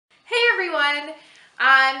everyone.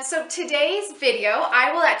 So today's video,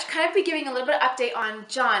 I will actually kind of be giving a little bit of update on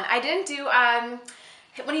John. I didn't do,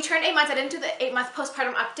 when he turned 8 months, I didn't do the 8-month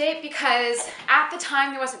postpartum update because at the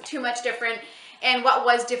time there wasn't too much different, and what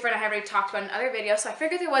was different I have already talked about in other videos, so I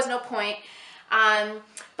figured there was no point.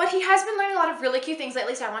 But he has been learning a lot of really cute things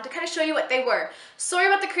lately, so I want to kind of show you what they were. Sorry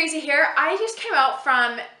about the crazy hair. I just came out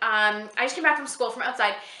from, I just came back from school, from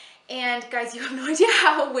outside. And guys, you have no idea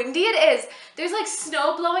how windy it is. There's like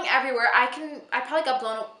snow blowing everywhere. I probably got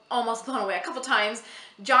almost blown away a couple times.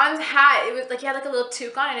 John's hat, it was like he had like a little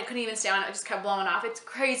toque on and it couldn't even stay on. It just kept blowing off. It's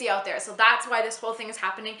crazy out there. So that's why this whole thing is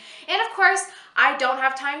happening. And of course, I don't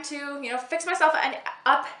have time to, you know, fix myself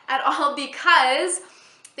up at all because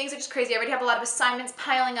things are just crazy. I already have a lot of assignments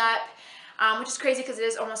piling up, which is crazy because it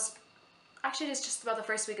is almost, actually it is just about the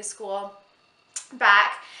first week of school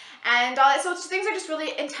back. And so things are just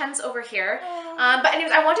really intense over here. But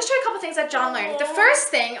anyways, I want to show you a couple things that John learned. The first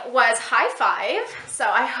thing was high five. So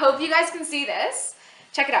I hope you guys can see this.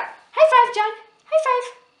 Check it out. High five, John. High five.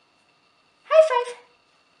 High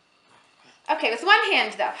five. Okay, with one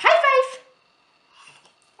hand though. High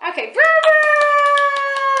five. Okay, bravo!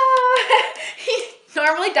 He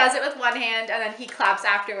normally does it with one hand and then he claps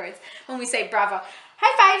afterwards when we say bravo.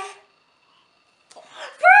 High five. Bravo!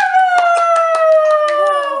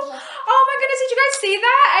 Oh my goodness, did you guys see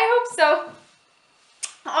that? I hope so.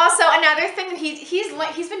 Also, another thing that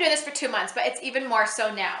he's been doing this for 2 months, but it's even more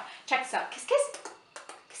so now. Check this out. Kiss, kiss.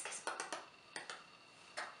 Kiss, kiss.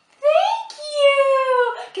 Thank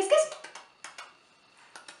you. Kiss, kiss.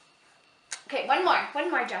 Okay, one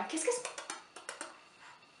more, John. Kiss, kiss.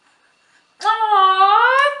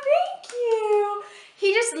 Aww, thank you.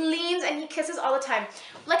 He just leans and he kisses all the time.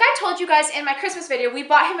 Like I told you guys in my Christmas video, we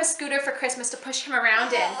bought him a scooter for Christmas to push him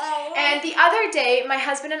around in. And the other day, my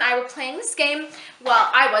husband and I were playing this game, well,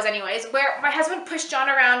 I was anyways, where my husband pushed John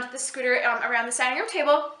around the scooter, around the dining room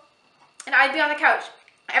table, and I'd be on the couch.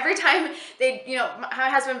 Every time my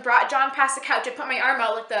husband brought John past the couch, I'd put my arm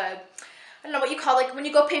out like I don't know what you call, like when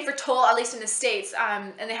you go pay for toll, at least in the States,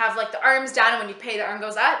 and they have like the arms down, and when you pay, the arm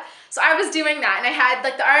goes up. So I was doing that, and I had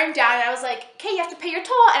like the arm down, and I was like, okay, you have to pay your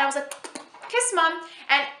toll, and I was like, kiss mom,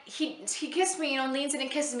 and he kissed me, leans in and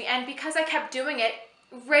kisses me, and because I kept doing it,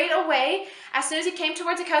 right away, as soon as he came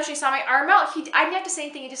towards the couch and he saw my arm out, I didn't have to say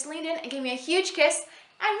anything, he just leaned in and gave me a huge kiss,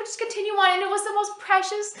 and we just continue on, and it was the most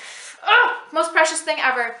precious thing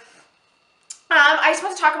ever. I just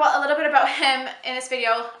want to talk a little bit about him in this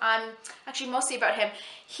video, actually mostly about him.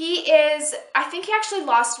 I think he actually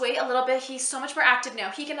lost weight a little bit. He's so much more active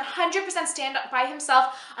now. He can 100% stand by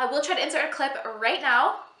himself. I will try to insert a clip right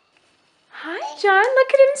now. Hi, John.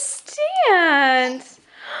 Look at him stand.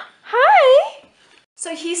 Hi.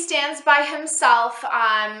 So he stands by himself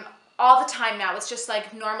all the time now. It's just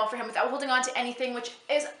like normal for him without holding on to anything, which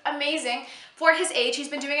is amazing. For his age, he's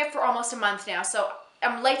been doing it for almost a month now. So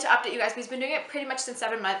I'm late to update you guys, but he's been doing it pretty much since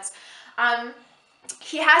 7 months.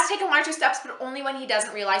 He has taken 1 or 2 steps, but only when he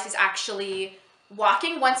doesn't realize he's actually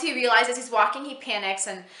walking. Once he realizes he's walking, he panics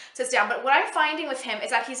and sits down. But what I'm finding with him is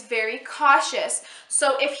that he's very cautious.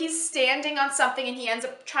 So if he's standing on something and he ends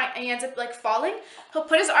up like falling, he'll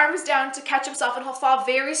put his arms down to catch himself and he'll fall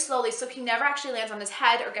very slowly. So he never actually lands on his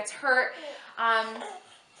head or gets hurt.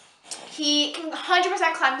 He can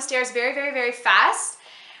 100% climb the stairs very, very, very fast.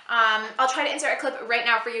 I'll try to insert a clip right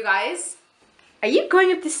now for you guys. Are you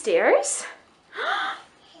going up the stairs?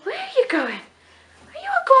 Where are you going? Are you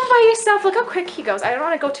going by yourself? Look how quick he goes. I don't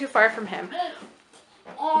want to go too far from him.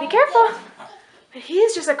 Be careful. But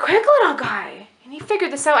he's just a quick little guy. And he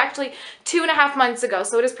figured this out actually 2.5 months ago,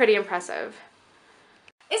 so it is pretty impressive.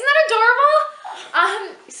 Isn't that adorable?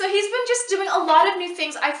 So he's been just doing a lot of new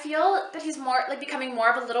things. I feel that he's becoming more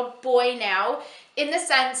of a little boy now, in the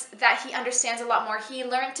sense that he understands a lot more. He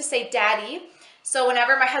learned to say daddy. So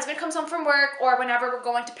whenever my husband comes home from work, or whenever we're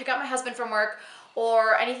going to pick up my husband from work,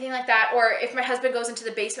 or anything like that, or if my husband goes into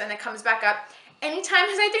the basement and then comes back up, anytime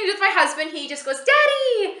he has anything to do with my husband, he just goes,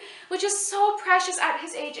 daddy, which is so precious at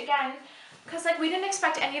his age again, because like we didn't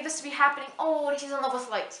expect any of this to be happening. Oh, he's in love with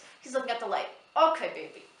light. He's looking at the light. Okay,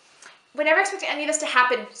 baby. We never expected any of this to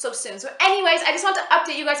happen so soon. So anyways, I just want to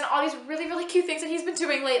update you guys on all these really, really cute things that he's been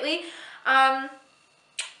doing lately. I'm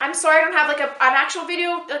sorry I don't have like an actual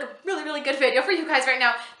video, like a really, really good video for you guys right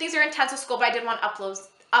now. Things are intense with school, but I did want to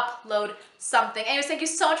upload something. Anyways, thank you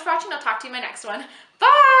so much for watching. I'll talk to you in my next one.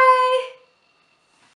 Bye!